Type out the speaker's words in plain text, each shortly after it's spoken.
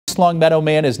East Longmeadow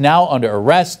man is now under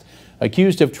arrest,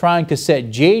 accused of trying to set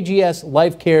JGS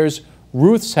Life Care's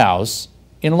Ruth's house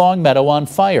in Longmeadow on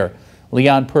fire.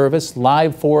 Leon Purvis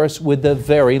live for us with the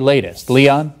very latest.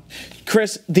 Leon?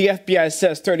 Chris, the FBI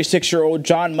says 36-year-old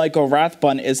John Michael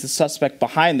Rathbun is the suspect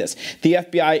behind this. The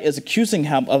FBI is accusing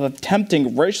him of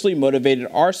attempting racially motivated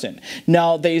arson.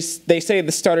 Now, they say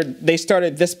they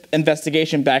started this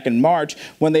investigation back in March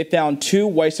when they found two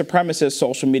white supremacist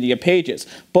social media pages.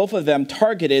 Both of them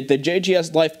targeted the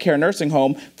JGS Life Care nursing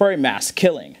home for a mass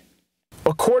killing.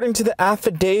 According to the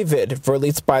affidavit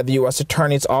released by the U.S.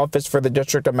 Attorney's Office for the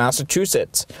District of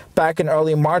Massachusetts, back in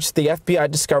early March, the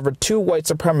FBI discovered two white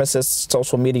supremacist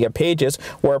social media pages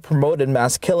where it promoted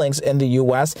mass killings in the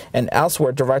U.S. and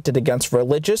elsewhere directed against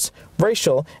religious,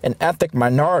 racial, and ethnic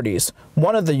minorities.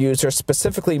 One of the users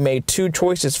specifically made two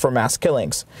choices for mass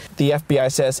killings. The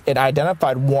FBI says it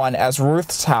identified one as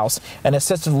Ruth's House, an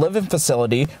assisted living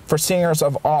facility for singers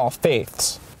of all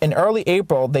faiths. In early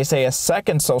April, they say a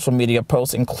second social media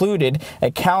post included a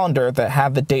calendar that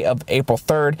had the date of April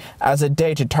 3rd as a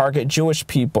day to target Jewish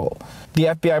people. The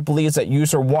FBI believes that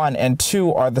user 1 and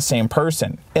 2 are the same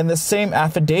person. In the same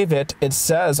affidavit, it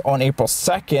says on April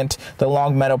 2nd, the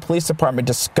Longmeadow Police Department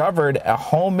discovered a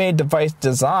homemade device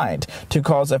designed to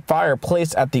cause a fire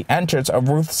placed at the entrance of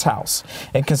Ruth's house.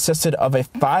 It consisted of a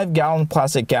 5-gallon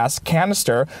plastic gas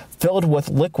canister filled with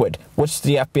liquid, which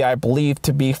the FBI believed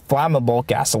to be flammable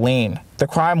gasoline. The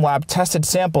crime lab tested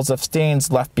samples of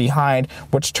stains left behind,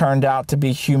 which turned out to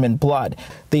be human blood.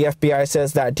 The FBI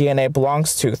says that DNA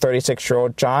belongs to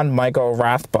 36-year-old John Michael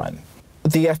Rathbun.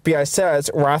 The FBI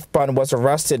says Rathbun was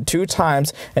arrested 2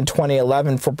 times in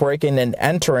 2011 for breaking and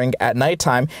entering at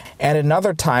nighttime and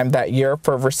another time that year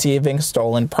for receiving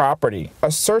stolen property. A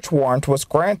search warrant was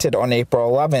granted on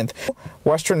April 11th.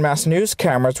 Western Mass News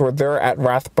cameras were there at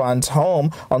Rathbun's home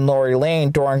on Lorry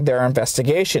Lane during their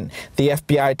investigation. The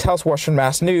FBI tells Western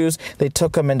Mass News they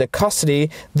took him into custody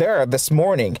there this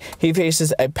morning. He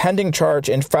faces a pending charge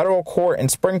in federal court in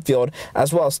Springfield,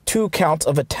 as well as 2 counts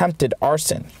of attempted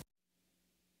arson.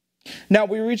 Now,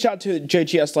 we reached out to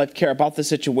JGS Life Care about the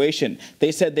situation.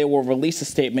 They said they will release a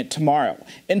statement tomorrow.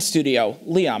 In studio,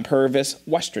 Leon Purvis,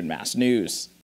 Western Mass News.